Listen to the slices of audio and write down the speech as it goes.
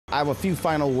I have a few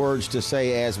final words to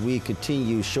say as we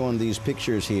continue showing these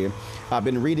pictures here. I've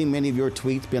been reading many of your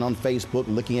tweets, been on Facebook,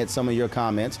 looking at some of your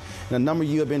comments. And a number of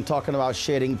you have been talking about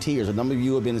shedding tears. A number of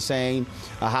you have been saying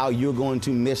how you're going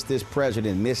to miss this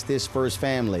president, miss this first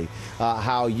family,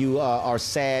 how you are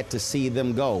sad to see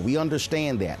them go. We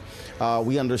understand that.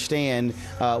 We understand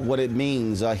what it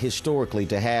means historically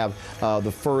to have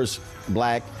the first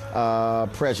black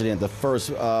president, the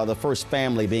first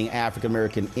family being African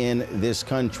American in this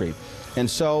country. And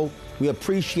so we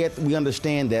appreciate, we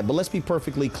understand that, but let's be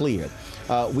perfectly clear.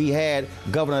 We had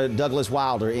Governor Douglas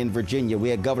Wilder in Virginia. We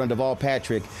had Governor Deval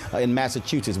Patrick in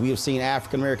Massachusetts. We have seen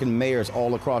African-American mayors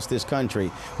all across this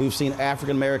country. We've seen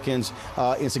African-Americans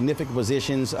in significant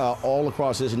positions all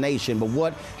across this nation. But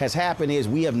what has happened is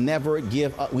we have never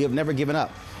given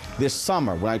up. This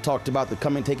summer, when I talked about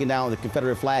taking down the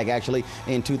Confederate flag, actually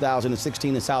in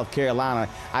 2016 in South Carolina,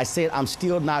 I said I'm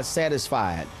still not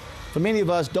satisfied. For many of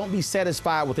us, don't be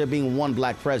satisfied with there being one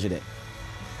black president.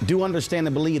 Do understand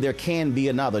and believe there can be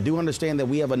another. Do understand that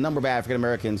we have a number of African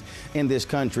Americans in this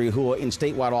country who are in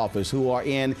statewide office, who are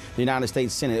in the United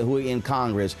States Senate, who are in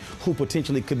Congress, who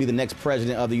potentially could be the next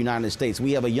president of the United States.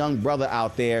 We have a young brother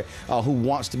out there who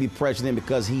wants to be president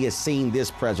because he has seen this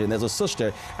president. There's a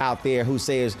sister out there who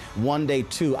says, one day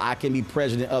too, I can be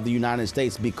president of the United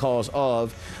States because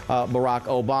of Barack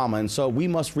Obama. And so we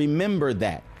must remember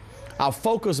that. Our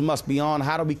focus must be on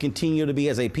how do we continue to be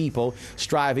as a people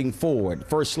striving forward.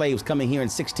 First slaves coming here in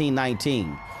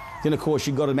 1619. Then, of course,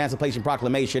 you go to the Emancipation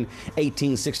Proclamation,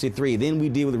 1863. Then we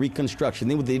deal with Reconstruction.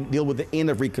 Then we deal with the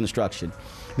end of Reconstruction.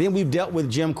 Then we've dealt with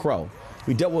Jim Crow.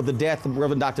 We dealt with the death of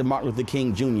Reverend Dr. Martin Luther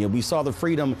King Jr. We saw the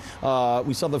Freedom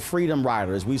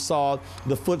Riders. We saw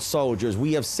the foot soldiers.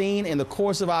 We have seen in the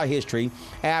course of our history,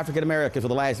 African Americans for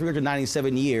the last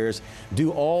 397 years do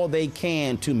all they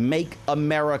can to make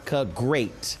America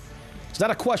great. It's not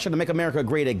a question to make America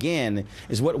great again,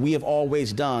 is what we have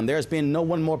always done. There's been no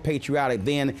one more patriotic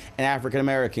than African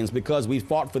Americans because we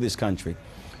fought for this country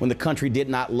when the country did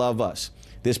not love us.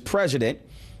 This president,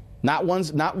 not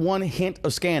one hint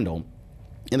of scandal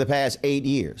in the past 8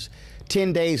 years.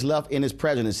 10 days left in his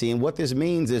presidency. And what this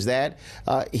means is that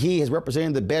he has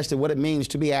represented the best of what it means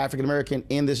to be African American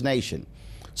in this nation.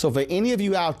 So for any of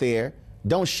you out there,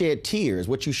 don't shed tears.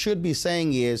 What you should be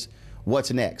saying is,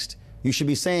 what's next? You should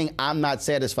be saying, I'm not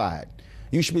satisfied.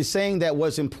 You should be saying that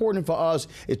what's important for us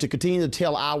is to continue to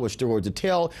tell our story, to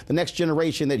tell the next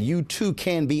generation that you too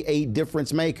can be a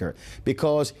difference maker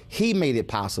because he made it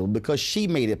possible, because she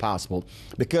made it possible,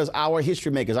 because our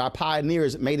history makers, our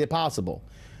pioneers made it possible.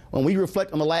 When we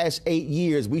reflect on the last 8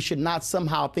 years, we should not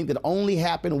somehow think that it only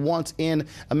happened once in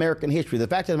American history. The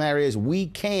fact of the matter is we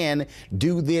can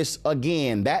do this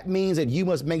again. That means that you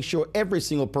must make sure every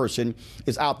single person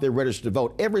is out there registered to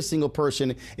vote. Every single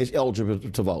person is eligible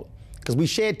to vote. Because we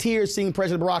shed tears seeing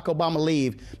President Barack Obama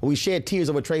leave, but we shed tears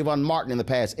over Trayvon Martin in the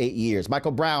past 8 years, Michael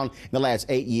Brown in the last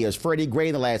 8 years, Freddie Gray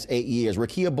in the last 8 years,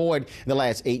 Rekia Boyd in the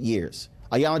last 8 years,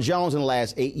 Ayanna Jones in the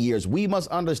last 8 years. We must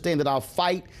understand that our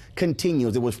fight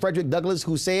continues. It was Frederick Douglass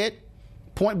who said,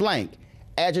 point blank,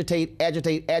 agitate,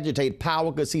 agitate, agitate.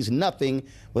 Power concedes nothing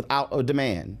without a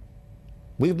demand.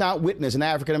 We've not witnessed an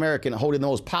African American holding the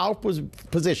most powerful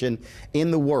position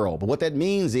in the world. But what that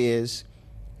means is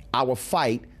our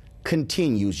fight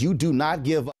continues. You do not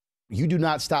give up. You do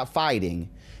not stop fighting.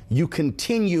 You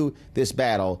continue this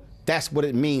battle. That's what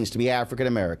it means to be African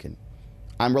American.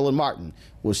 I'm Roland Martin.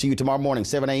 We'll see you tomorrow morning,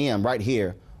 7 a.m. right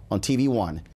here on TV1.